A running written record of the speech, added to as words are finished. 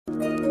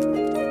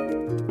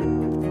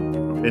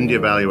India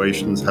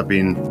valuations have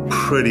been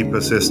pretty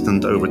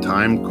persistent over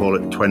time, call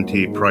it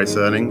 20 price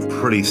earnings,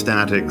 pretty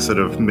static sort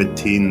of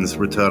mid-teens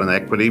return on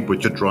equity,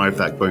 which would drive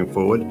that going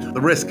forward.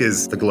 The risk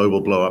is the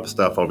global blow-up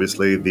stuff,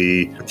 obviously,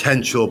 the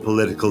potential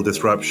political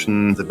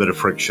disruption, the bit of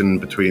friction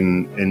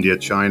between India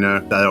and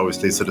China, that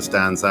obviously sort of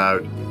stands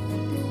out.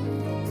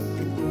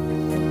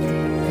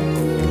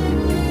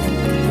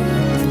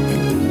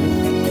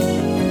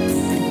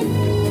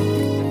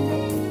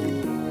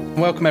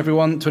 Welcome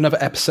everyone to another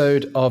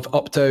episode of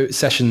Opto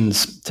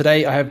Sessions.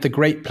 Today I have the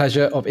great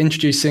pleasure of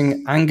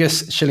introducing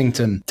Angus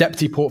Shillington,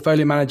 Deputy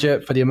Portfolio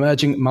Manager for the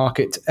Emerging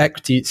Market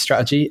Equity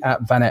Strategy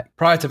at VanEck.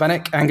 Prior to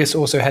VanEck, Angus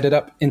also headed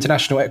up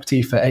International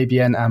Equity for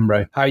ABN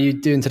AMRO. How are you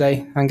doing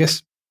today,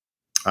 Angus?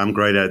 I'm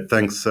great, Ed.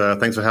 Thanks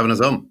for having us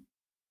on.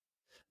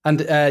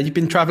 And you've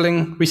been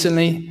traveling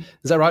recently,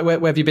 is that right? Where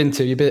have you been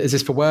to? Is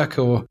this for work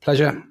or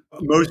pleasure?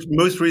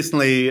 Most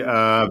recently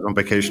on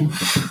vacation,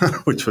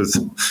 which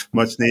was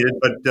much needed.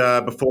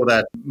 But before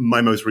that,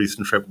 my most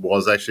recent trip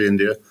was actually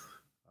India.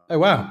 Oh,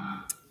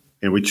 wow.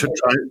 We should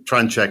try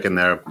and check in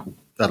there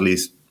at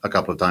least a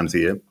couple of times a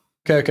year.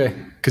 Okay.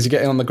 Because you're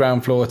getting on the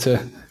ground floor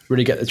to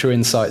really get the true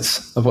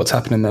insights of what's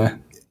happening there.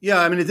 Yeah,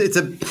 I mean,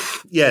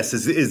 yes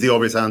is the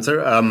obvious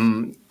answer.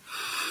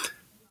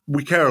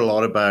 We care a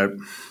lot about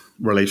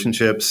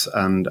relationships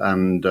and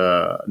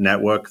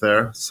network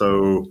there.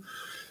 So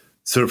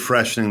sort of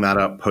freshening that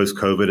up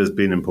post-COVID has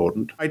been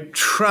important. I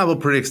travel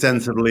pretty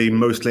extensively,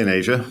 mostly in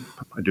Asia.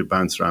 I do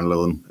bounce around a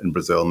little in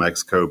Brazil,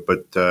 Mexico,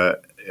 but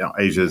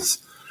Asia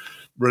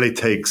really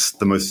takes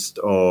the most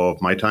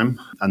of my time.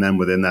 And then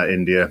within that,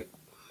 India,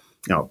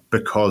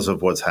 because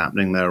of what's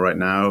happening there right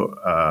now,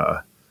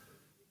 I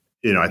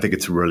think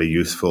it's really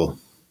useful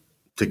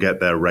to get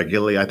there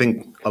regularly. I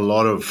think a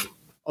lot of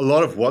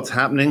what's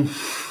happening,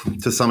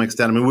 to some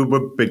extent, I mean, we're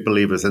big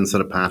believers in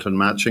sort of pattern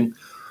matching.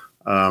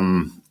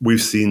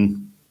 We've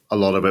seen a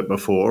lot of it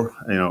before,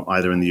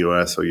 either in the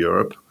US or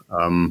Europe.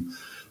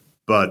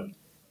 But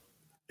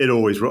it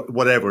always,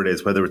 whatever it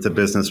is, whether it's a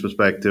business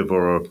perspective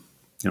or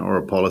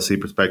a policy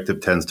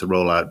perspective, tends to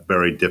roll out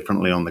very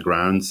differently on the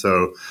ground.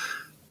 So,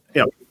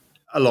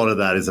 a lot of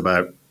that is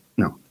about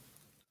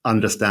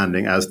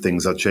understanding as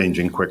things are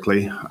changing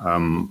quickly,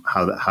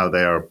 how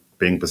they are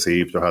being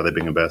perceived or how they're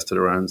being invested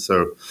around.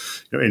 So,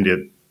 India,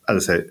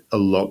 as I say, a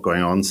lot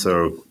going on,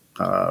 so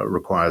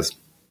requires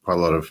quite a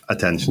lot of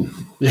attention.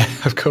 Yeah,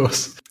 of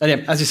course.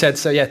 And as you said,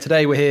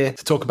 today we're here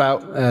to talk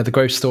about the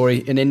growth story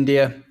in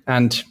India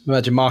and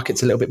emerging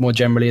markets a little bit more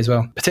generally as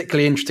well.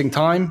 Particularly interesting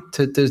time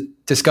to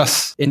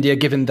discuss India,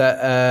 given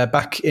that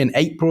back in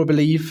April, I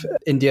believe,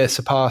 India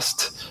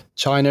surpassed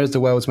China as the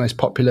world's most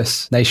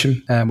populous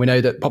nation. We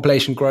know that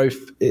population growth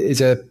is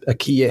a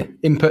key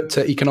input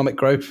to economic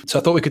growth. So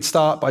I thought we could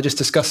start by just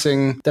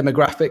discussing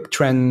demographic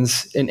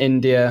trends in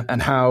India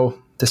and how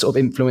they're sort of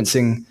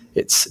influencing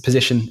its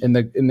position in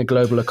the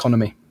global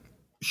economy.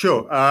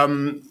 Sure.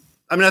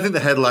 I think the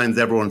headlines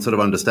everyone sort of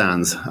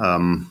understands.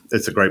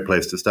 It's a great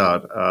place to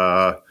start.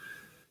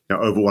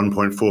 Over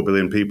 1.4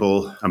 billion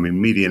people. I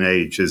mean, median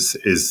age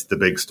is the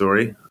big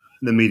story.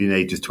 The median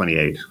age is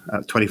 28.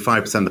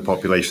 25% of the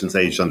population is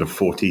aged under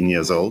 14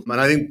 years old. And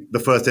I think the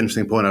first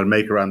interesting point I'd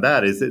make around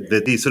that is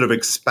that the sort of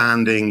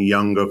expanding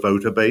younger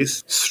voter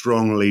base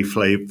strongly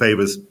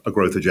favors a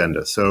growth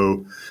agenda.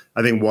 So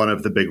I think one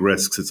of the big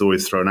risks that's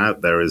always thrown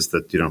out there is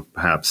that,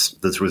 perhaps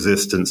there's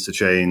resistance to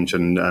change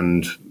and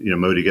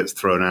Modi gets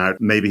thrown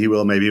out. Maybe he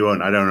will, maybe he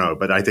won't. I don't know.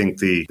 But I think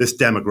this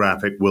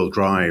demographic will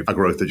drive a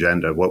growth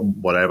agenda,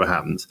 whatever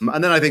happens.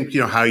 And then I think,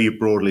 how you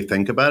broadly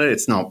think about it,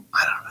 it's not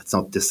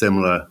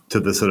dissimilar to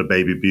the sort of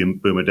baby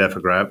boomer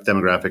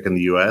demographic in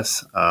the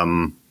US.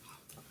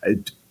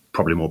 It's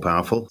probably more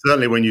powerful.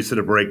 Certainly when you sort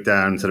of break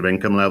down sort of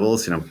income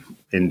levels,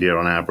 India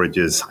on average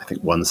is, I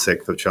think,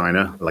 1/6 of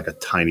China, like a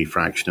tiny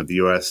fraction of the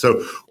US.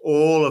 So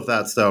all of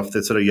that stuff,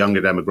 the sort of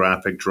younger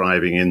demographic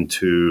driving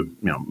into,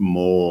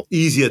 more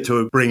easier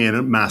to bring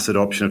in mass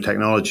adoption of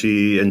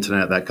technology,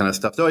 internet, that kind of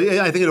stuff. So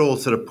I think it all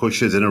sort of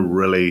pushes in a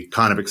really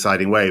kind of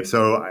exciting way.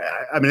 So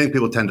I think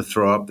people tend to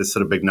throw up this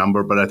sort of big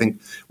number, but I think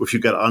if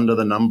you get under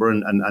the number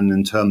and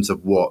in terms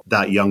of what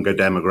that younger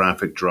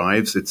demographic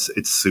drives, it's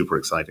super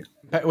exciting.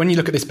 When you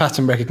look at this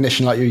pattern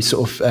recognition, like you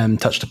sort of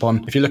touched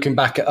upon, if you're looking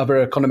back at other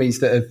economies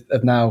that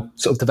have now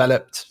sort of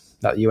developed,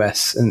 like the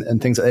US and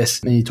things like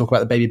this, and you talk about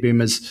the baby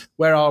boomers,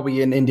 where are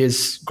we in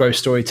India's growth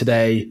story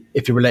today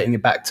if you're relating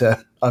it back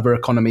to other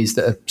economies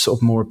that are sort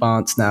of more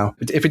advanced now?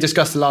 If we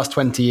discuss the last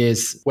 20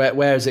 years,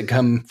 where has it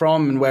come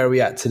from and where are we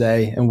at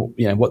today? And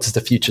what does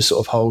the future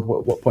sort of hold?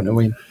 What point are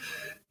we in?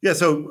 Yeah,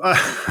 so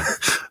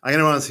I'm going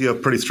to answer you a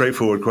pretty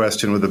straightforward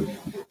question with a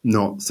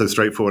not so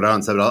straightforward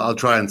answer, but I'll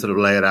try and sort of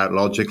lay it out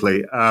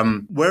logically.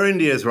 Where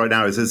India is right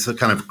now is a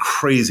kind of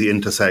crazy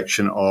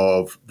intersection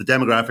of the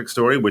demographic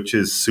story, which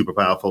is super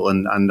powerful,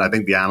 and I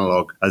think the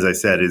analog, as I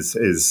said, is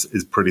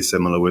pretty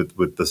similar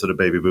with the sort of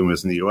baby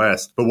boomers in the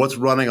US. But what's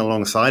running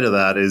alongside of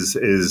that is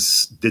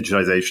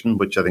digitization,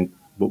 which I think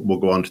we'll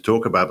go on to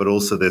talk about, but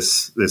also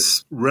this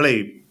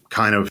really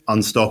kind of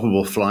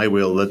unstoppable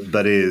flywheel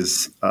that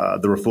is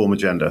the reform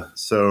agenda.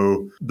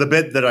 So the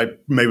bit that I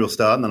maybe will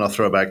start and then I'll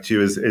throw it back to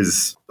you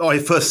is I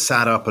first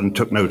sat up and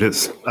took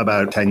notice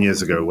about 10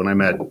 years ago when I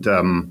met,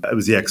 it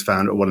was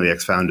one of the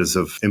ex-founders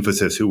of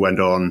Infosys who went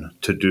on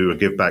to do a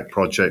give back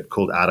project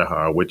called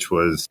Aadhaar, which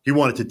was, he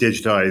wanted to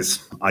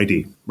digitize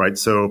ID, right?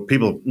 So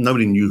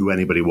nobody knew who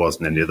anybody was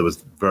in India. There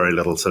was very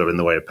little sort of in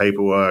the way of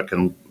paperwork,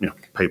 and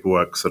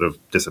paperwork sort of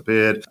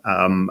disappeared.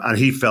 And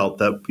he felt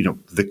that,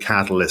 the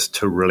catalyst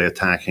to really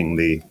attacking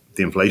the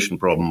inflation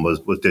problem was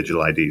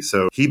digital ID.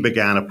 So he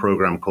began a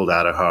program called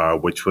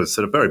Aadhaar, which was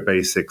sort of very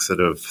basic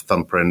sort of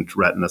thumbprint,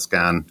 retina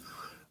scan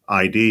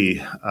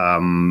ID.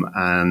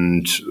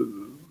 And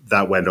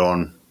that went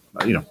on.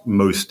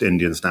 Most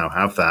Indians now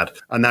have that.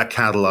 And that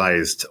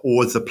catalyzed, or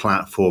was the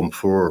platform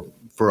for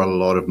a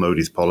lot of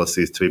Modi's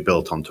policies to be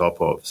built on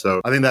top of.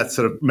 So I think that's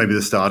sort of maybe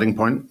the starting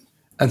point.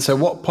 And so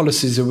what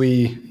policies are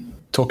we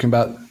talking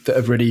about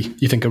that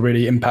you think are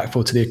really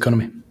impactful to the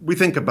economy? We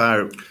think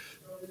about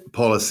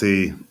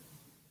policy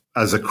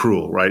as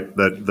accrual, right?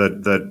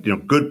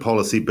 That good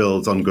policy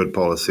builds on good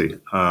policy.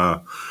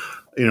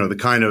 The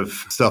kind of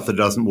stuff that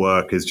doesn't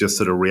work is just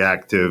sort of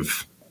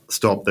reactive,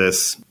 stop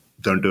this,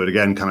 don't do it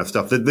again kind of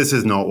stuff. This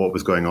is not what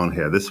was going on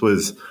here. This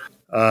was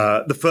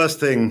the first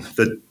thing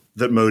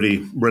that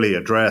Modi really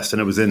addressed,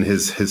 and it was in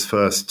his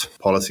first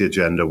policy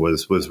agenda,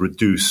 was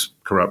reduce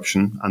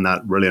corruption, and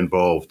that really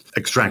involved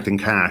extracting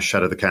cash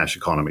out of the cash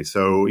economy.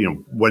 So,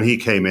 when he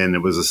came in,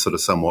 it was a sort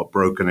of somewhat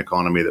broken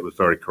economy that was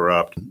very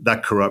corrupt.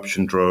 That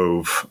corruption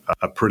drove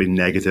a pretty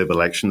negative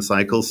election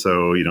cycle.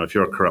 So, if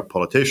you're a corrupt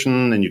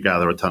politician and you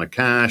gather a ton of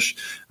cash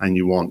and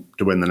you want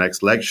to win the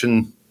next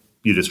election,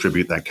 you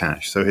distribute that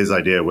cash. So his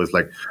idea was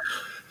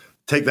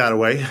take that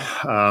away.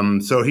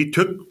 So he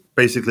took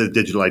basically the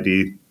digital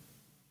ID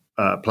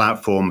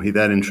platform. He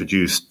then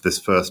introduced this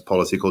first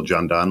policy called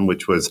Jan Dhan,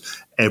 which was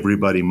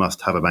everybody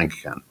must have a bank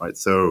account, right?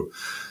 So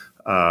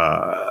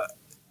I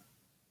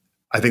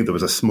think there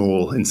was a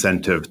small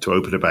incentive to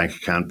open a bank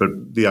account, but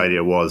the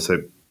idea was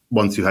that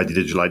once you had your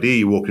digital ID,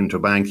 you walk into a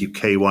bank, you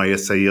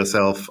KYC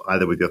yourself,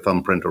 either with your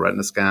thumbprint or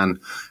retina scan,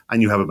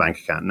 and you have a bank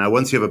account. Now,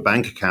 once you have a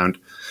bank account,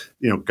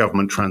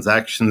 government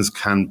transactions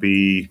can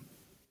be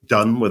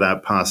done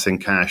without passing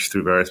cash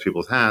through various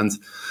people's hands.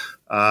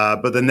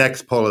 But the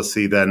next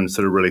policy then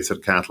really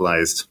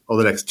catalyzed, or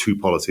the next two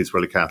policies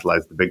really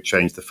catalyzed the big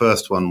change. The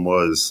first one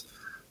was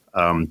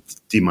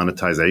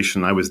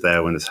demonetization. I was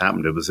there when this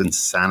happened. It was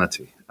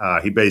insanity.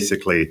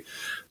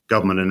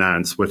 Government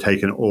announced we're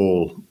taking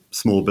all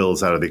small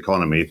bills out of the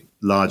economy.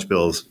 Large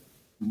bills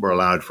were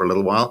allowed for a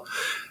little while.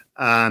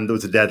 And there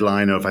was a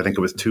deadline of, I think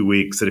it was 2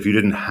 weeks, that if you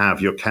didn't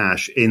have your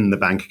cash in the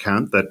bank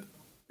account that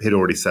he'd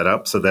already set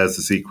up, so there's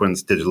the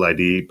sequence, digital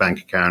ID,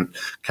 bank account,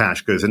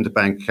 cash goes into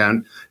bank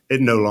account,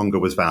 it no longer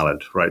was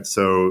valid, right?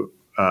 So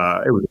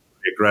it was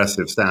an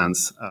aggressive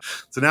stance.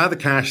 So now the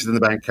cash is in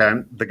the bank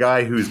account. The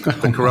guy who's the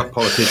corrupt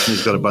politician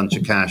who's got a bunch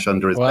of cash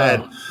under his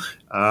bed,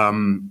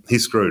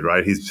 he's screwed,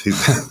 right?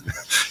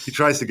 He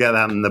tries to get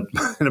that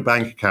in a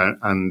bank account,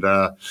 and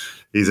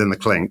he's in the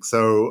clink.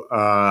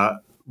 So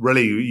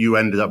really, you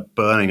ended up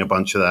burning a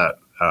bunch of that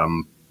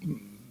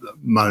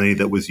money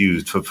that was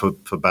used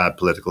for bad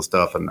political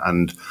stuff,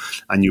 and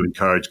you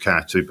encourage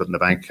cash to be put in the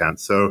bank account.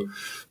 So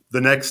the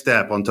next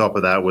step on top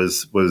of that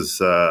was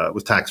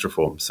tax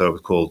reform. So it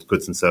was called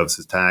goods and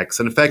services tax,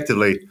 and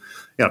effectively,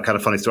 kind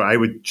of funny story. I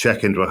would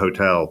check into a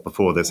hotel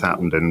before this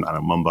happened in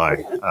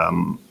Mumbai.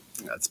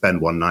 I'd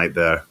spend one night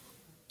there.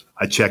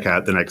 I'd check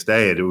out the next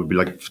day, and it would be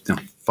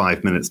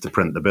 5 minutes to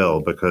print the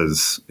bill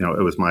because,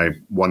 it was my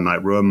one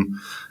night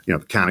room,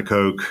 can of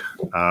Coke,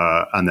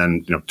 and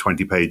then,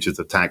 20 pages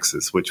of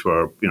taxes, which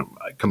were,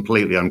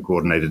 completely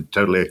uncoordinated,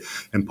 totally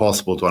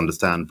impossible to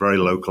understand, very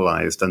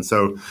localized. And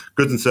so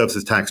goods and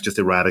services tax just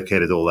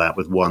eradicated all that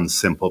with one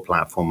simple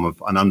platform,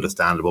 of an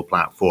understandable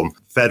platform,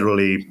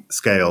 federally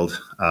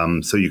scaled,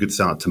 so you could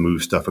start to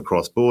move stuff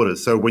across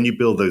borders. So when you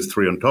build those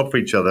three on top of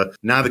each other,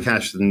 now the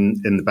cash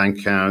in the bank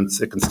accounts,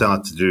 it can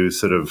start to do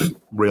sort of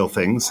real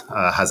things,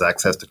 has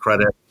access to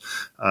credit.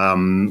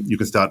 You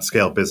can start to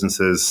scale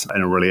businesses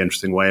in a really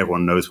interesting way.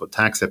 Everyone knows what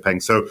tax they're paying.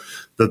 So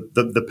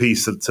the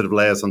piece that sort of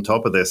layers on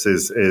top of this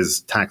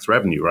is tax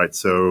revenue, right?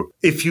 So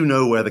if you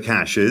know where the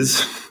cash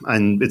is,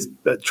 and it's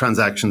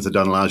transactions are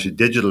done largely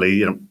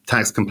digitally,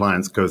 tax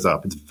compliance goes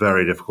up. It's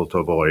very difficult to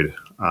avoid.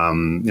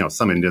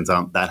 Some Indians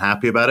aren't that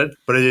happy about it,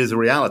 but it is a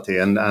reality.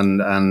 And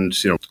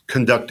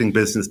conducting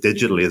business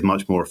digitally is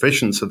much more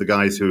efficient. So the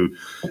guys who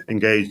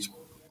engaged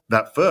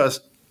that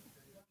first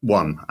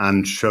won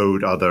and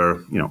showed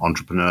other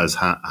entrepreneurs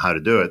how to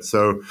do it.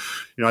 So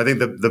I think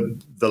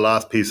the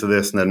last piece of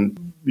this, and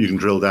then you can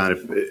drill down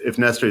if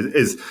necessary,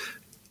 is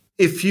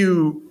if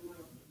you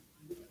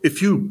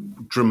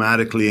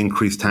dramatically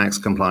increase tax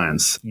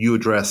compliance, you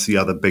address the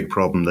other big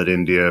problem that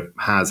India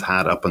has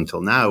had up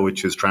until now,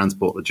 which is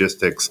transport,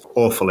 logistics,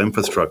 awful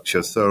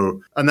infrastructure.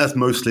 So, and that's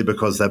mostly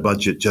because their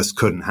budget just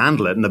couldn't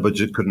handle it, and the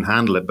budget couldn't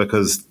handle it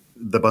because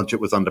the budget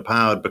was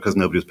underpowered because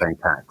nobody was paying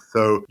tax.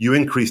 So you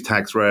increase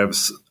tax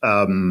revs,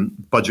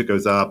 budget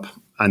goes up,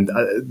 And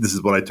this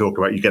is what I talk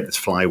about. You get this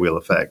flywheel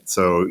effect.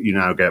 So you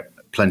now get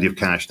plenty of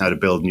cash now to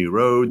build new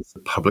roads,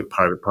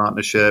 public-private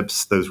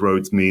partnerships. Those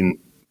roads mean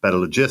better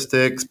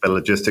logistics. Better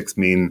logistics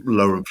mean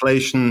lower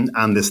inflation,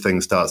 and this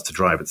thing starts to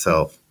drive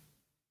itself.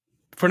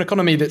 For an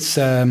economy that's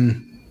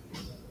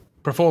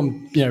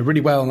performed, really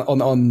well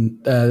on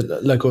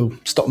local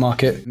stock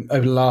market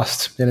over the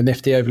last,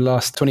 Nifty over the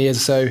last 20 years or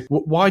so,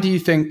 why do you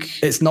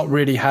think it's not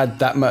really had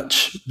that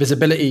much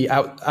visibility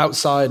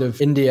outside of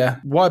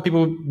India? Why have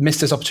people missed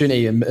this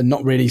opportunity and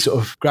not really sort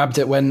of grabbed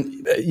it,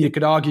 when you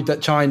could argue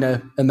that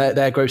China and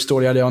their growth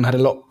story early on had a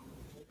lot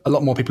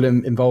more people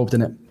involved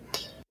in it?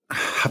 I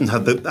haven't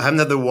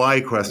had the why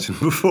question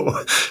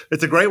before.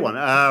 It's a great one.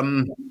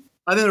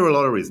 I think there are a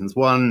lot of reasons.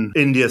 One,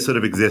 India sort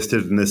of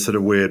existed in this sort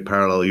of weird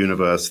parallel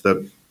universe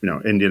that,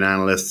 Indian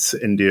analysts,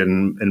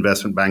 Indian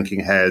investment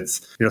banking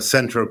heads,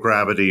 center of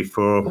gravity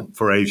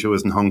for Asia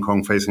was in Hong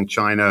Kong facing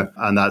China,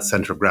 and that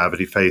center of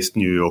gravity faced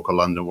New York or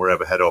London,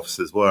 wherever head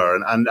offices were.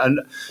 And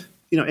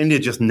India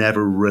just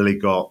never really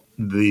got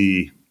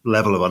the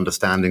level of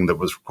understanding that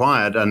was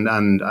required.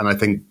 And I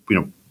think,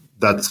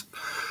 that's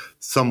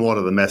somewhat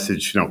of the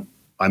message,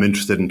 I'm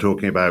interested in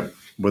talking about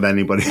with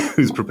anybody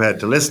who's prepared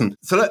to listen.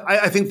 So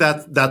I think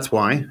that's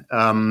why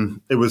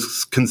it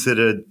was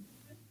considered,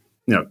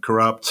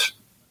 corrupt,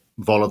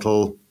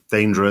 volatile,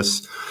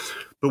 dangerous.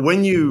 But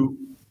when you,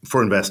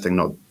 for investing,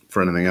 not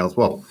for anything else,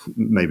 well,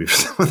 maybe for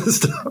some of the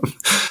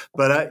stuff,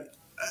 but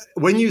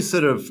when you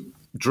sort of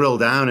drill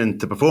down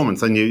into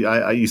performance, and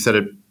you said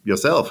it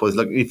yourself, was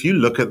like, if you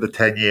look at the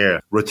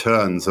 10-year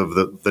returns of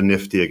the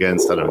Nifty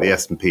against, the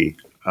S&P,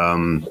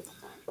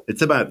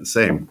 it's about the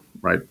same,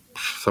 right?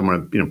 Somewhere,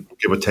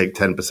 give or take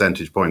 10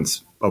 percentage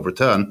points of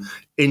return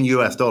in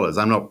US dollars.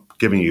 I'm not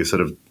giving you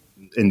sort of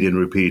Indian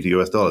rupee to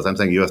US dollars. I'm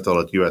saying US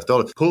dollar to US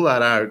dollars. Pull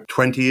that out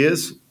 20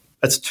 years,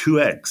 that's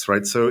 2x,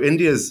 right? So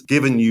India's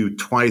given you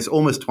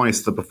almost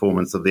twice the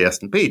performance of the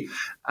S&P.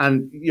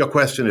 And your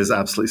question is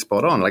absolutely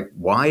spot on. Like,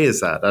 why is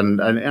that?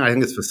 And I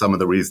think it's for some of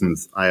the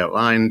reasons I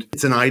outlined.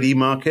 It's an ID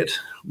market,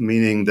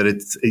 meaning that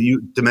it's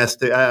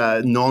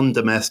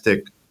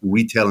non-domestic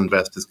retail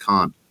investors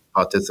can't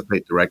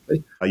participate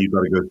directly. You've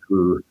got to go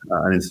through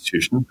an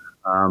institution.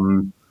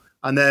 And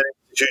then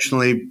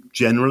institutionally,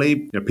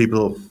 generally,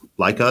 people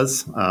like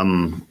us,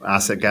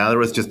 asset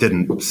gatherers, just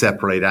didn't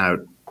separate out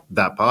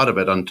that part of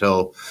it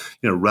until,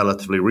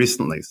 relatively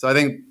recently. So I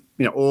think,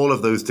 all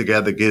of those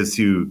together gives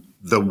you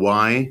the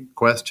why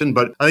question.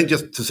 But I think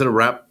just to sort of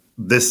wrap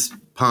this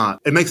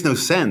part, it makes no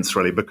sense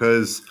really,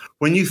 because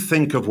when you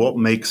think of what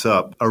makes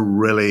up a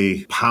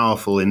really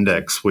powerful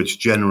index, which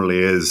generally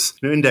is,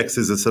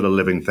 indexes are sort of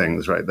living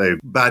things, right?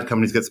 Bad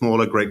companies get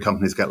smaller, great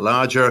companies get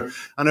larger.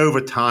 And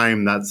over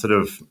time, that sort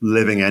of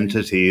living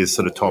entity is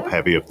sort of top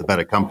heavy of the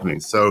better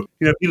companies. So,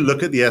 if you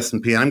look at the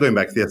S&P, and I'm going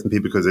back to the S&P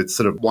because it's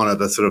sort of one of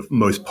the sort of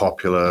most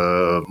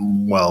popular,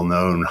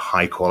 well-known,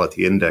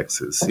 high-quality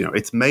indexes.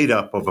 It's made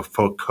up of a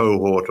full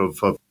cohort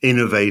of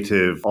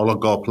innovative,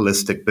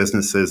 oligopolistic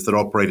businesses that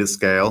operate at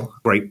scale,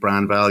 great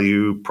brand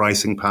value,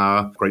 pricing power,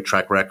 great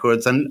track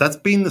records. And that's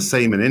been the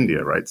same in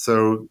India, right?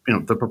 So,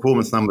 the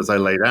performance numbers I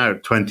laid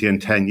out, 20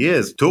 and 10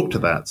 years, talk to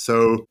that.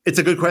 So it's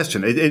a good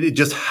question. It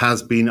just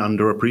has been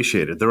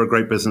underappreciated. There are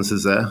great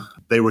businesses there.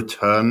 They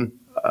return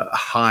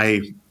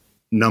high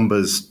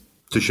numbers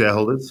to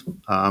shareholders.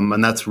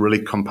 And that's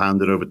really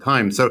compounded over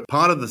time. So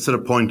part of the sort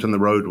of point on the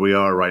road we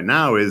are right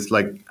now is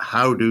like,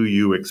 how do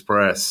you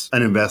express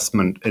an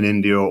investment in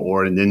India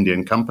or an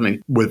Indian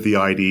company with the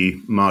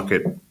ID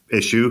market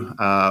issue,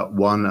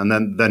 one,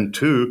 and then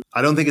two,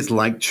 I don't think it's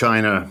like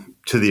China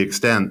to the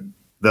extent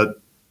that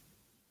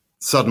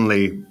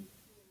suddenly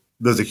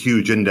there's a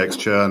huge index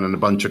churn and a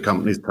bunch of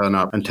companies turn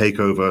up and take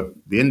over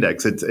the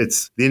index.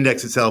 It's the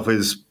index itself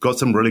has got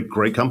some really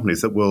great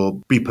companies that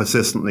will be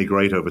persistently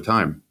great over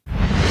time.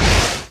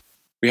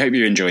 We hope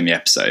you're enjoying the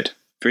episode.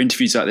 For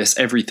interviews like this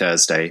every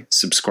Thursday,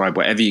 subscribe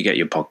wherever you get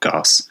your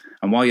podcasts.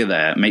 And while you're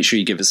there, make sure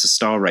you give us a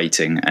star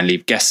rating and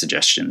leave guest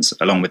suggestions,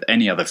 along with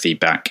any other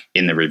feedback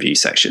in the review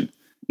section.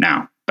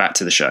 Now, back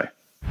to the show.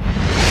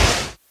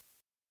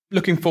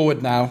 Looking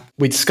forward now,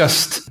 we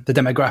discussed the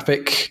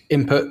demographic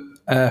input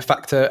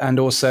factor and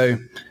also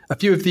a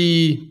few of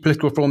the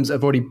political reforms that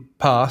have already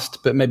passed,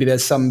 but maybe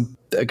there's some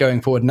that are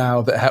going forward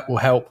now that will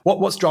help.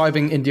 What's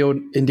driving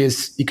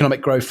India's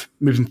economic growth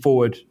moving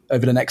forward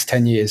over the next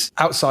 10 years,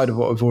 outside of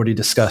what we've already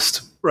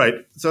discussed? Right.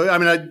 So,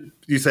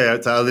 you say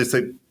outside, they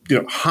say,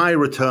 high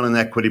return on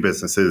equity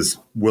businesses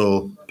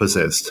will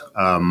persist.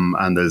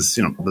 And there's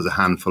a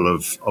handful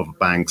of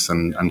banks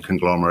and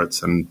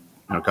conglomerates and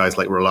guys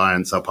like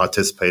Reliance are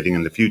participating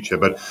in the future,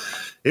 but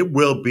it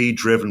will be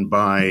driven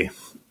by,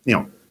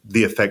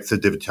 the effects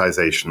of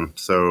digitization.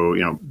 So,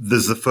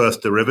 there's the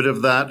first derivative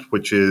of that,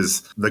 which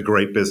is the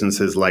great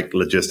businesses like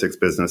logistics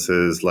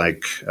businesses,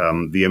 like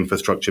the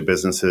infrastructure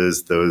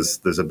businesses.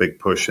 There's a big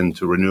push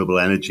into renewable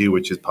energy,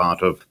 which is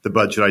part of the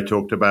budget I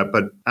talked about.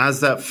 But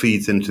as that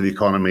feeds into the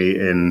economy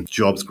in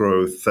jobs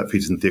growth, that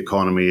feeds into the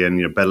economy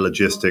and better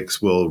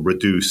logistics will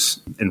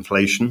reduce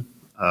inflation.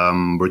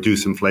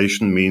 Reduce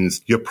inflation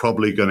means you're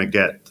probably going to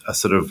get a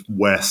sort of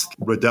West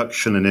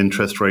reduction in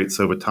interest rates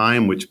over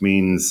time, which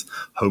means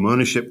home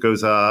ownership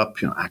goes up,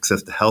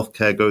 access to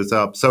healthcare goes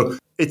up. So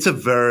it's a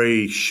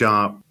very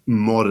sharp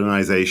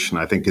modernization,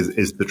 I think,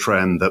 is the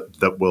trend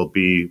that will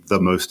be the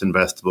most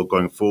investable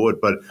going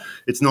forward. But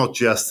it's not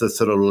just the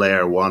sort of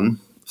layer one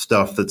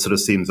stuff that sort of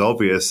seems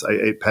obvious.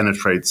 It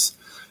penetrates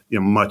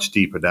much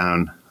deeper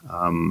down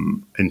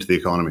into the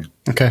economy.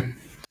 Okay.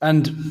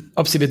 And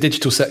obviously the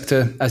digital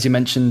sector, as you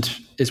mentioned,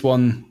 is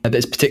one that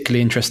is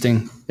particularly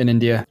interesting in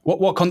India.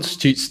 What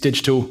constitutes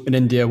digital in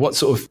India? What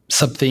sort of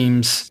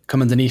sub-themes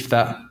come underneath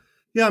that?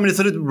 Yeah, I mean, it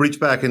sort of reached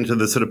back into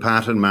the sort of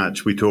pattern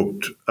match we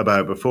talked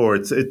about before.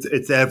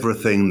 It's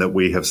everything that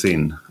we have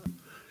seen.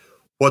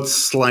 What's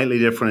slightly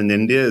different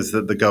in India is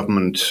that the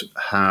government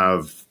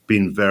have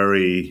been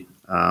very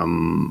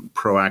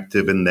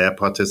proactive in their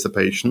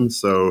participation.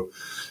 So,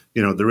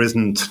 there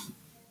isn't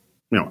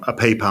a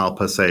PayPal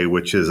per se,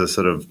 which is a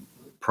sort of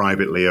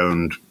privately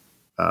owned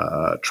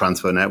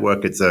transfer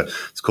network. It's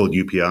called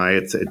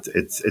UPI.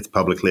 It's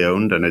publicly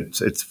owned and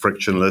it's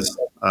frictionless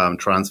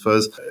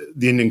transfers.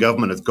 The Indian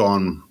government has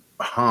gone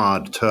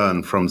hard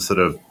turn from sort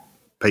of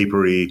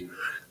papery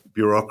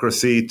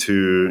bureaucracy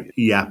to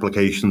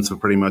e-applications for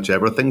pretty much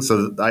everything.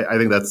 So I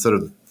think that's sort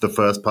of the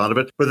first part of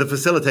it. But the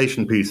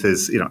facilitation piece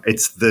is,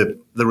 it's the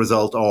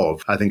result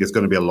of, I think it's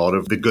going to be a lot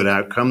of the good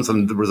outcomes.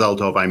 And the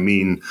result of, I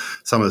mean,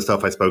 some of the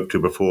stuff I spoke to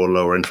before,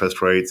 lower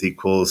interest rates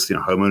equals,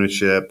 home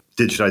ownership.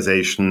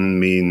 Digitization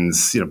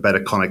means, better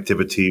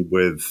connectivity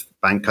with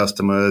bank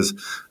customers,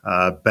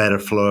 better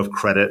flow of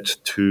credit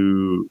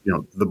to,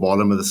 the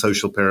bottom of the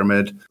social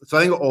pyramid. So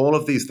I think all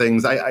of these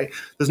things,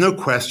 there's no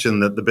question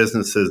that the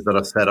businesses that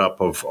are set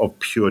up of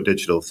pure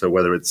digital, so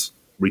whether it's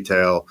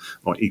retail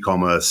or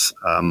e-commerce,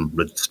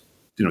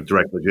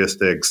 direct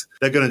logistics,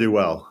 they're going to do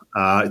well.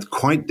 It's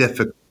quite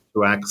difficult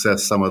to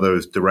access some of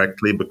those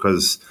directly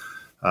because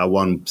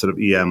one sort of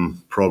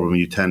EM problem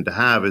you tend to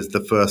have is the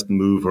first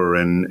mover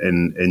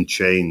in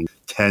change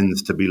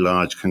tends to be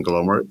large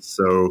conglomerates.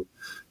 So,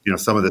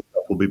 some of this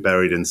stuff will be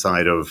buried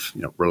inside of,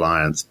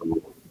 Reliance,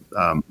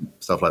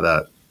 stuff like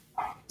that.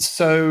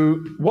 So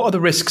what are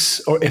the risks,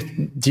 or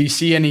do you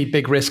see any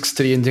big risks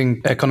to the Indian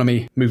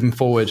economy moving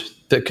forward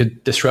that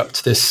could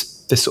disrupt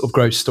this sort of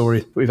growth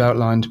story we've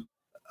outlined?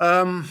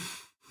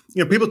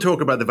 People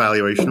talk about the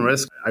valuation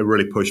risk. I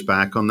really push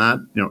back on that.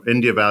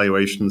 India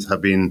valuations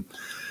have been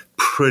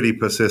pretty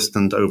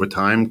persistent over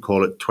time,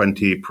 call it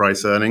 20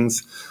 price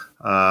earnings.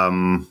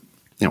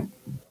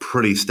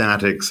 Pretty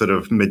static sort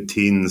of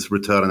mid-teens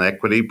return on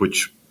equity,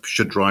 which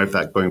should drive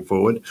that going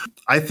forward.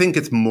 I think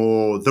it's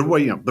more the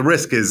way, the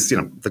risk is,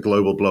 the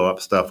global blow-up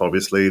stuff,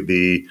 obviously,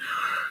 the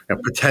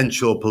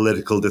potential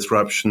political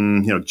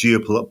disruption,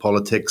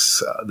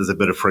 geopolitics. There's a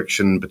bit of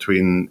friction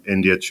between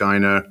India and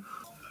China.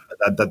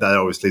 That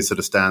obviously sort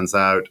of stands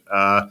out.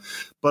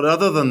 But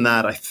other than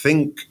that, I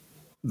think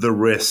the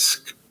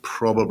risk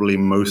probably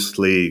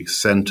mostly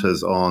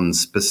centers on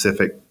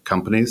specific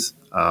companies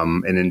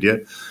in India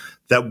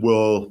that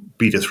will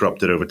be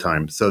disrupted over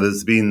time. So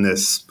there's been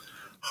this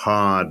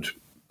hard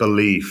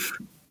belief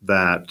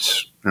that,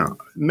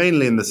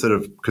 mainly in the sort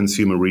of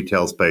consumer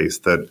retail space,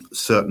 that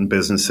certain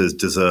businesses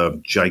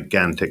deserve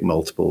gigantic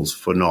multiples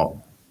for not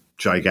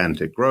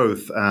gigantic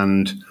growth.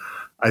 And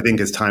I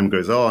think as time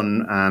goes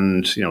on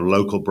and,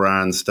 local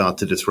brands start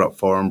to disrupt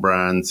foreign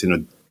brands,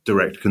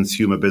 direct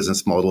consumer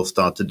business models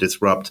start to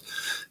disrupt,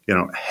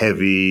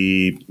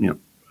 heavy,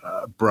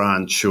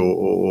 branch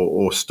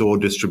or store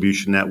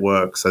distribution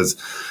networks, as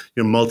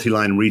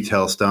multi-line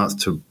retail starts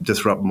to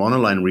disrupt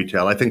monoline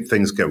retail, I think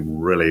things get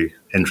really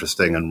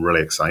interesting and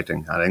really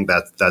exciting. I think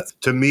that's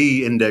to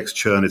me, index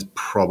churn is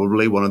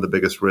probably one of the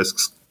biggest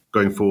risks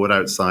going forward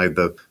outside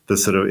the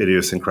sort of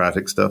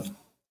idiosyncratic stuff.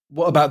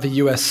 What about the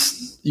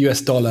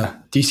US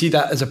dollar? Do you see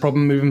that as a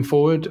problem moving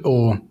forward,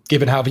 or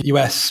given how the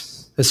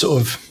US has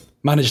sort of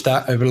managed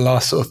that over the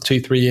last sort of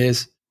 2-3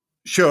 years?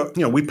 Sure.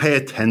 We pay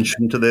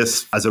attention to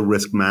this as a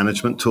risk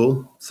management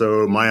tool.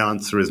 So my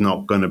answer is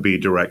not going to be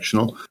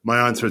directional.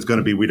 My answer is going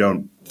to be we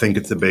don't think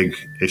it's a big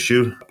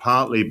issue,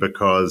 partly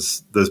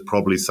because there's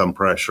probably some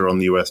pressure on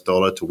the US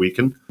dollar to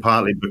weaken,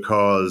 partly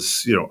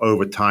because,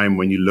 over time,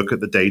 when you look at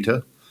the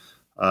data,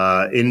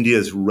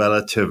 India's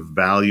relative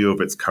value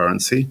of its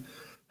currency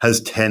has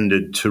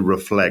tended to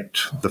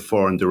reflect the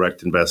foreign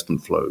direct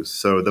investment flows.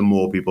 So the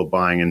more people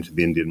buying into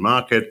the Indian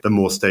market, the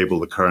more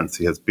stable the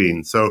currency has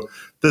been. So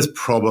there's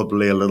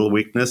probably a little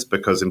weakness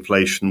because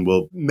inflation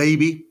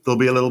maybe there'll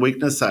be a little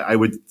weakness. I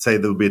would say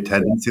there'll be a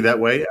tendency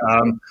that way.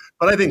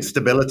 But I think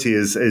stability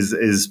is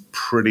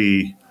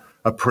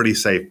a pretty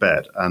safe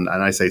bet. And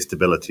I say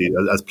stability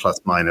as plus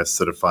minus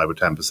sort of 5 or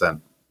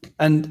 10%.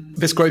 And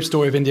this growth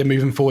story of India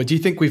moving forward, do you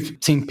think we've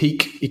seen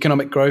peak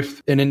economic growth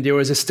in India,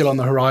 or is this still on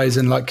the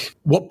horizon? Like,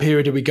 what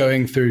period are we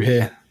going through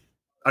here?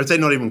 I'd say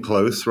not even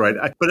close, right?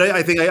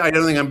 I think I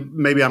don't think I'm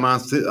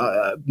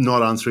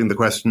not answering the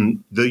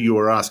question that you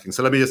were asking.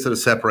 So let me just sort of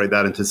separate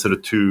that into sort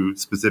of two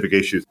specific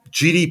issues.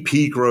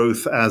 GDP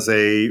growth as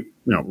a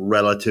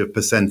relative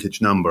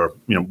percentage number.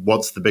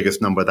 What's the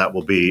biggest number that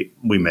will be?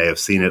 We may have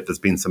seen it. There's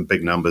been some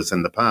big numbers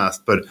in the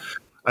past, but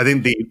I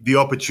think the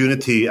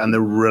opportunity and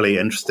the really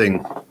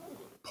interesting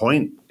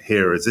point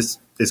here is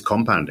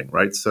compounding,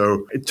 right?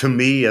 So to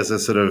me, as a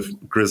sort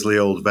of grizzly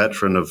old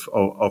veteran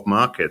of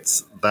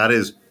markets, that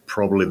is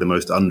probably the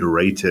most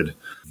underrated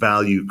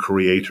value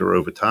creator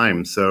over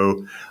time.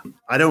 So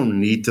I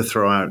don't need to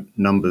throw out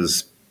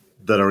numbers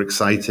that are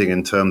exciting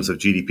in terms of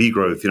GDP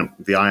growth.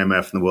 The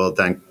IMF and the World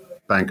Bank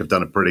have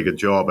done a pretty good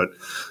job at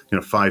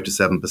 5 to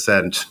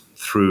 7%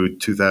 through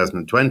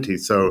 2020.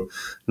 So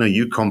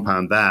you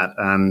compound that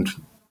and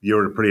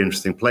you're in a pretty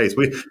interesting place.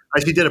 We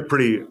actually did a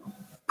pretty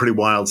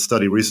wild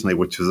study recently,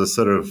 which was a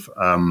sort of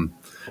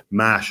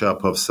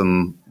mash-up of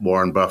some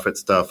Warren Buffett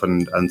stuff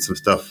and some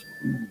stuff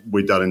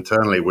we'd done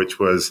internally, which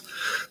was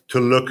to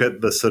look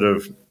at the sort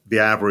of the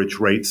average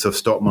rates of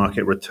stock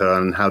market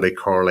return and how they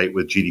correlate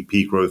with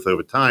GDP growth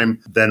over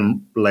time,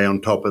 then lay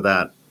on top of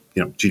that,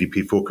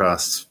 GDP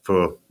forecasts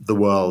for the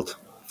world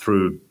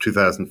through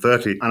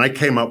 2030. And I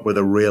came up with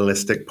a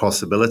realistic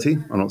possibility.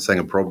 I'm not saying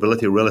a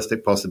probability, a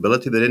realistic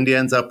possibility that India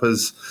ends up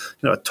as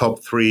a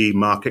top 3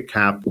 market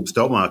cap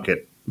stock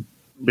market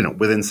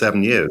within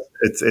 7 years.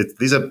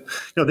 These are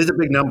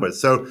big numbers.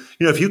 So,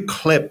 if you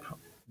clip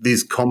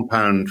these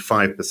compound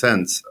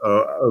 5%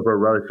 over a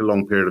relatively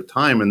long period of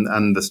time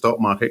and the stock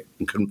market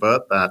can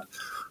convert that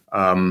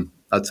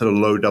at sort of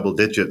low double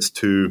digits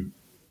to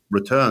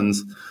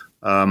returns,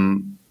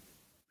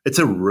 it's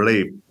a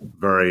really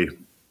very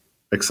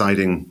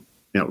exciting,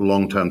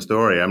 long-term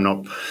story. I'm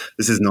not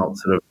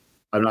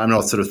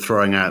sort of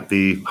throwing out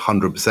the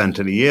 100%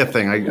 in a year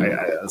thing.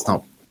 That's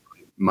not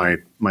my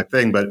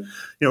thing, but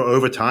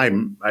over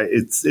time,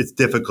 it's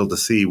difficult to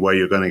see where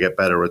you're going to get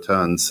better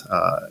returns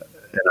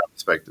in that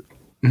perspective.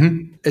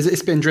 Mm-hmm.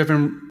 It's been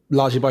driven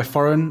largely by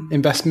foreign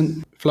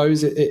investment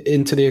flows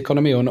into the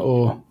economy,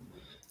 or?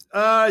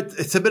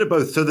 It's a bit of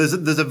both. So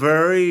there's a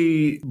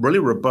very really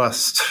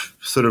robust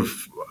sort of,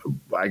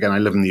 again, I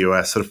live in the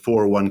US, sort of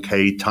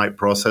 401k type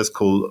process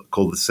called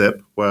the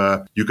SIP,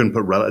 where you can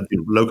put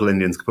local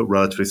Indians can put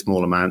relatively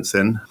small amounts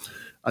in,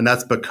 and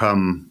that's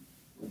become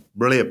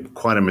really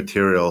quite a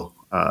material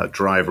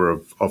driver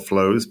of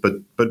flows.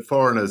 But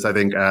foreigners, I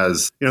think,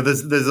 as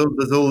there's a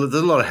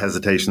lot of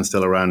hesitation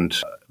still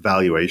around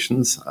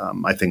valuations.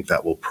 I think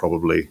that will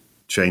probably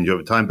change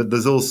over time. But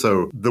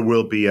there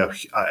will be a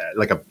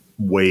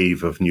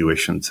wave of new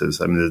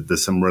issuances. I mean,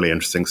 there's some really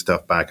interesting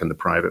stuff back in the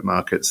private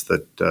markets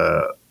that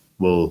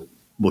will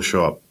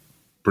show up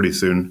pretty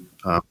soon.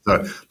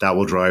 So that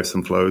will drive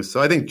some flows.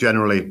 So I think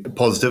generally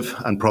positive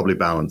and probably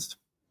balanced.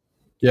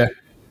 Yeah.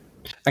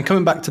 And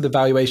coming back to the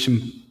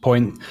valuation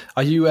point,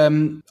 are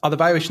the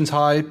valuations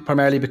high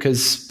primarily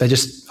because they're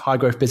just high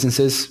growth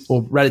businesses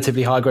or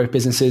relatively high growth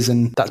businesses,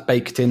 and that's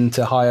baked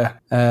into higher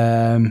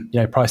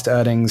price to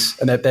earnings,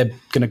 and they're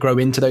going to grow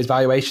into those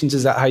valuations?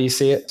 Is that how you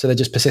see it? So they're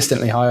just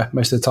persistently higher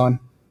most of the time?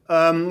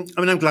 I'm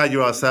glad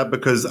you asked that,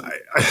 because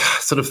I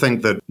sort of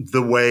think that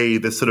the way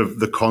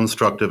the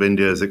construct of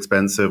India is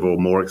expensive or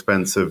more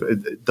expensive,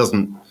 it does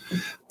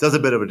a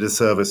bit of a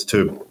disservice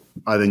to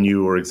either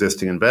new or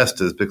existing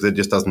investors, because it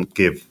just doesn't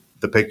give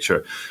the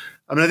picture.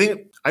 I mean, I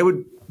think I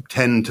would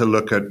tend to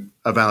look at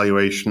a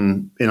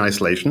valuation in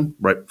isolation,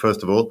 right,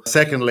 first of all.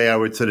 Secondly, I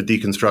would sort of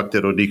deconstruct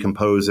it or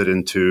decompose it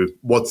into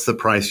what's the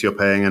price you're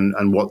paying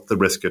and what's the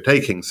risk you're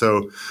taking.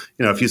 So,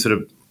 if you sort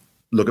of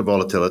look at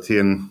volatility,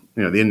 and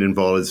the Indian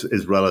vol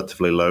is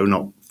relatively low,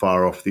 not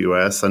far off the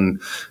US,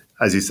 and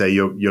as you say,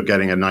 you're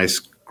getting a nice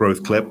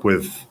growth clip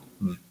with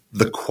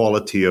the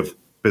quality of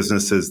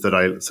businesses that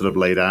I sort of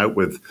laid out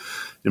with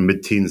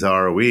mid-teens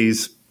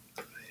ROEs.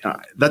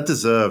 That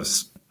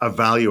deserves a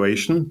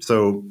valuation.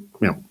 So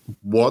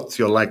what's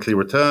your likely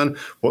return?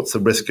 What's the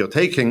risk you're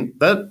taking?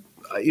 That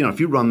if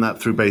you run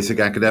that through basic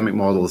academic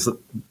models,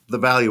 the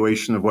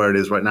valuation of where it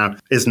is right now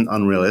isn't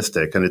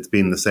unrealistic, and it's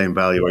been the same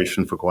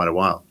valuation for quite a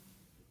while.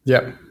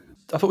 Yeah.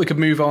 I thought we could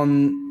move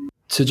on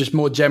to just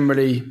more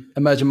generally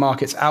emerging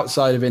markets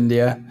outside of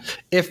India.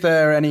 If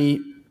there are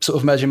any sort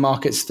of emerging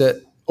markets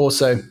that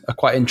also are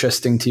quite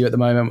interesting to you at the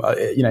moment,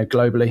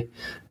 globally,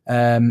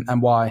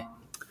 and why?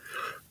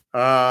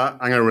 I'm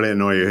going to really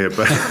annoy you here,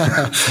 but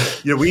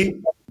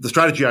the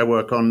strategy I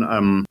work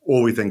on,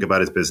 all we think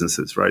about is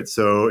businesses, right?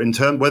 So in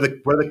terms where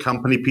the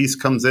company piece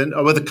comes in,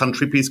 or where the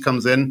country piece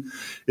comes in,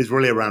 is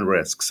really around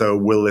risk. So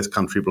will this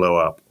country blow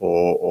up,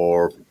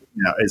 or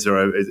is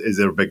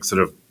there a big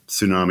sort of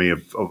tsunami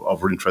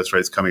of interest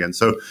rates coming in?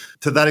 So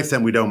to that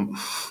extent, we don't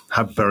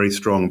have very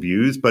strong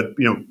views. But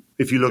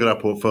if you look at our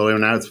portfolio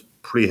now, it's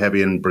pretty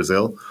heavy in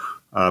Brazil,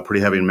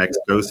 pretty heavy in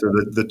Mexico. So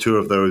the two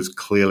of those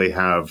clearly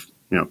have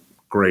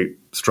great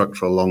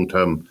structural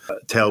long-term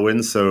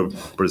tailwinds. So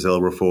Brazil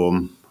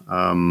reform,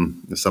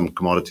 some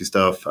commodity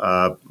stuff,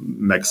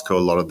 Mexico, a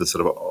lot of the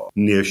sort of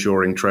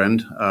nearshoring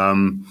trend.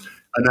 And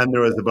then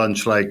there is a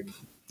bunch like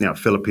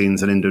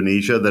Philippines and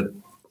Indonesia that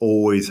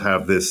always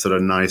have this sort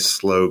of nice,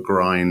 slow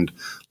grind,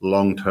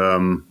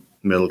 long-term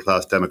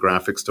middle-class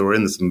demographic story,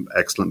 and there's some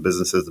excellent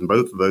businesses in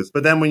both of those.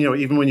 But then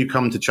even when you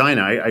come to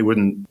China, I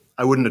wouldn't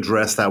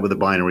address that with a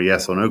binary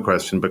yes or no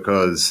question,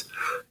 because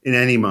in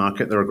any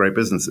market there are great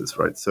businesses,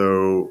 right?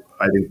 So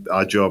I think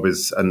our job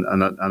is and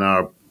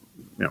our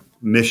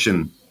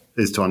mission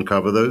is to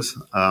uncover those.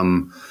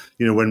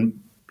 When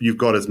you've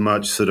got as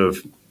much sort of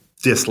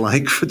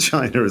dislike for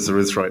China as there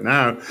is right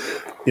now,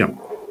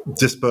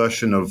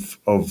 dispersion of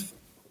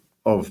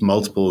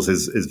multiples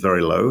is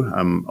very low.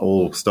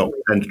 All stocks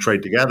tend to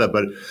trade together,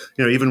 but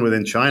even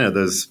within China,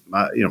 there's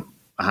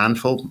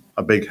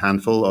a big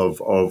handful of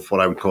what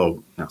I would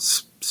call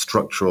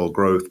structural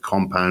growth,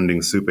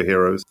 compounding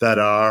superheroes that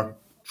are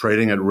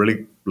trading at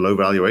really low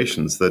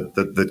valuations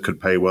that could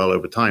pay well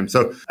over time.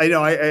 So I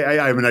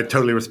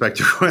totally respect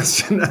your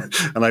question,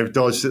 and I've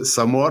dodged it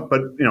somewhat,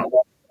 but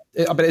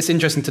But it's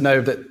interesting to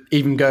know that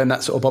even going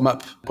that sort of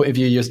bottom-up point of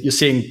view, you're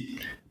seeing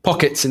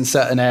pockets in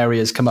certain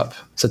areas come up,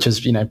 such as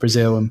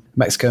Brazil and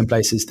Mexico and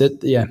places.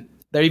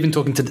 They're even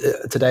talking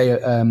today.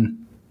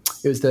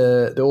 It was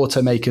the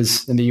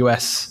automakers in the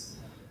US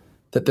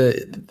that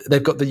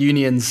they've got the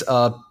unions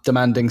are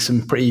demanding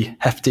some pretty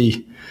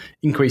hefty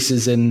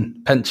increases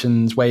in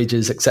pensions,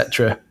 wages,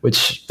 etc.,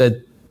 which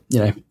they're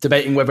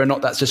debating whether or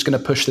not that's just going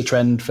to push the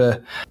trend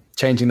for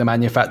changing the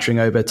manufacturing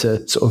over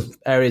to sort of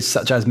areas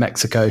such as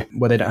Mexico,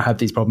 where they don't have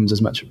these problems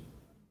as much.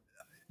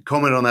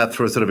 Comment on that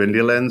through a sort of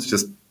India lens,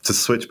 just to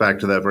switch back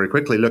to that very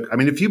quickly. Look, I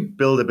mean, if you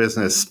build a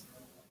business,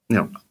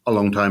 a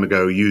long time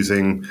ago,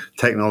 using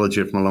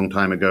technology from a long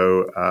time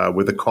ago,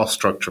 with a cost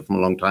structure from a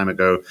long time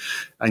ago,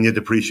 and you're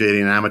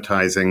depreciating and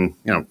amortizing,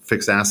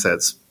 fixed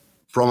assets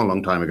from a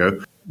long time ago,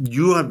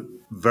 you have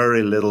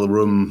very little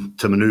room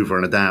to maneuver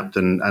and adapt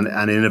and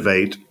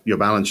innovate your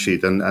balance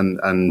sheet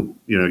and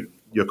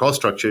your cost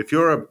structure. If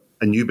you're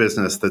a new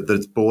business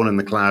that's born in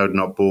the cloud,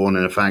 not born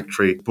in a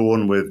factory,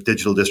 born with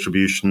digital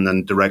distribution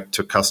and direct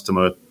to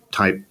customer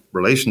type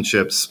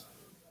relationships,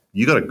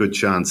 you got a good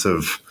chance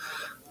of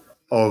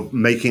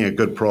making a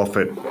good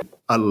profit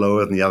at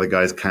lower than the other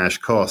guy's cash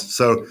cost.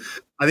 So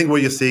I think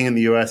what you're seeing in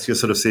the US, you're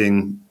sort of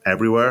seeing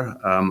everywhere.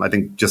 I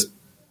think just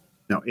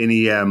in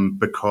EM,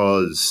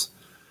 because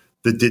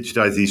the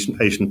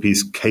digitization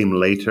piece came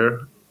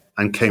later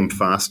and came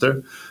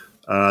faster,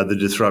 the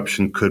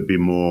disruption could be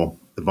more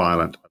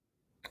violent.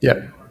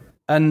 Yeah.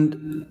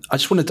 And I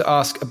just wanted to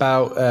ask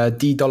about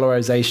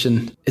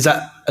de-dollarization. Is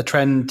that a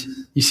trend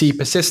you see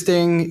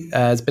persisting?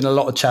 There's been a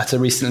lot of chatter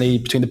recently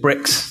between the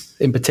BRICS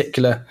in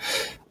particular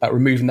about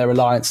removing their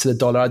reliance to the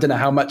dollar. I don't know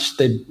how much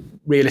they've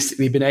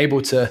realistically been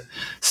able to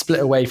split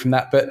away from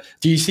that, but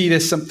do you see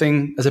this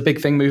something as a big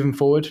thing moving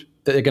forward,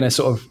 that they're going to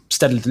sort of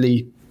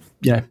steadily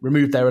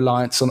remove their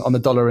reliance on the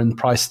dollar and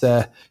price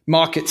their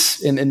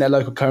markets in their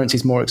local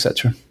currencies more,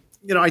 etc.?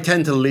 I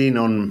tend to lean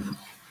on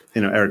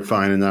Eric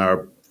Fine and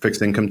our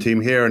fixed income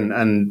team here,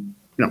 and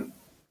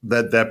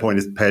their point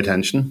is pay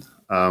attention.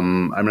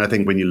 I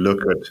think when you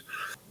look at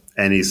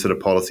any sort of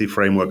policy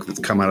framework that's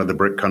come out of the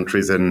BRIC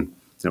countries in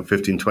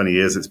 15, 20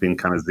 years, it's been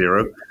kind of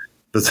zero.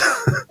 There's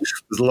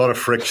a lot of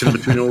friction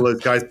between all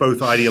those guys, both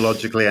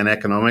ideologically and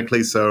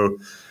economically. So,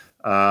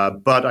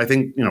 but I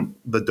think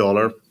the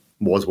dollar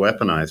was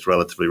weaponized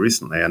relatively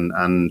recently, and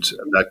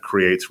that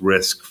creates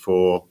risk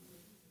for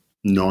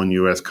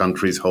non-US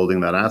countries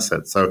holding that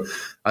asset. So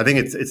I think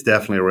it's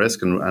definitely a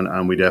risk,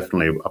 and we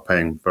definitely are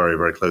paying very,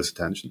 very close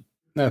attention.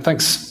 No,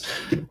 thanks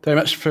very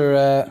much for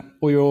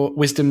all your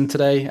wisdom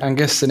today,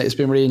 Angus. And it's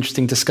been really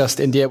interesting to discuss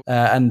India.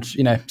 And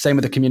same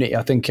with the community.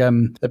 I think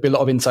there'll be a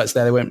lot of insights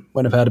there they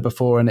won't have heard of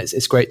before, and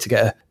it's great to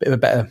get a bit of a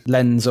better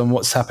lens on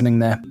what's happening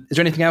there. Is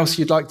there anything else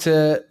you'd like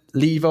to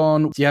leave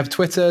on? Do you have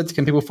Twitter?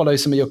 Can people follow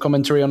some of your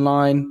commentary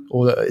online,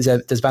 or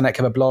does Vanek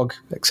have a blog,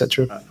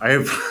 etc.? I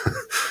have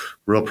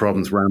real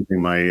problems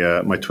ramping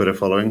my Twitter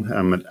following.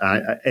 I'm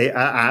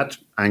at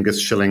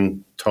Angus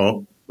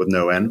Shillington with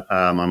no N.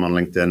 I'm on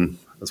LinkedIn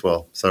as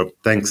well. So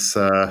thanks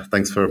for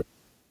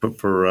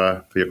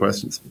your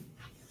questions.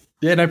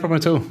 Yeah, no problem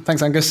at all.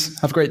 Thanks, Angus.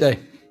 Have a great day.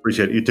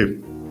 Appreciate it. You too.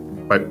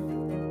 Bye.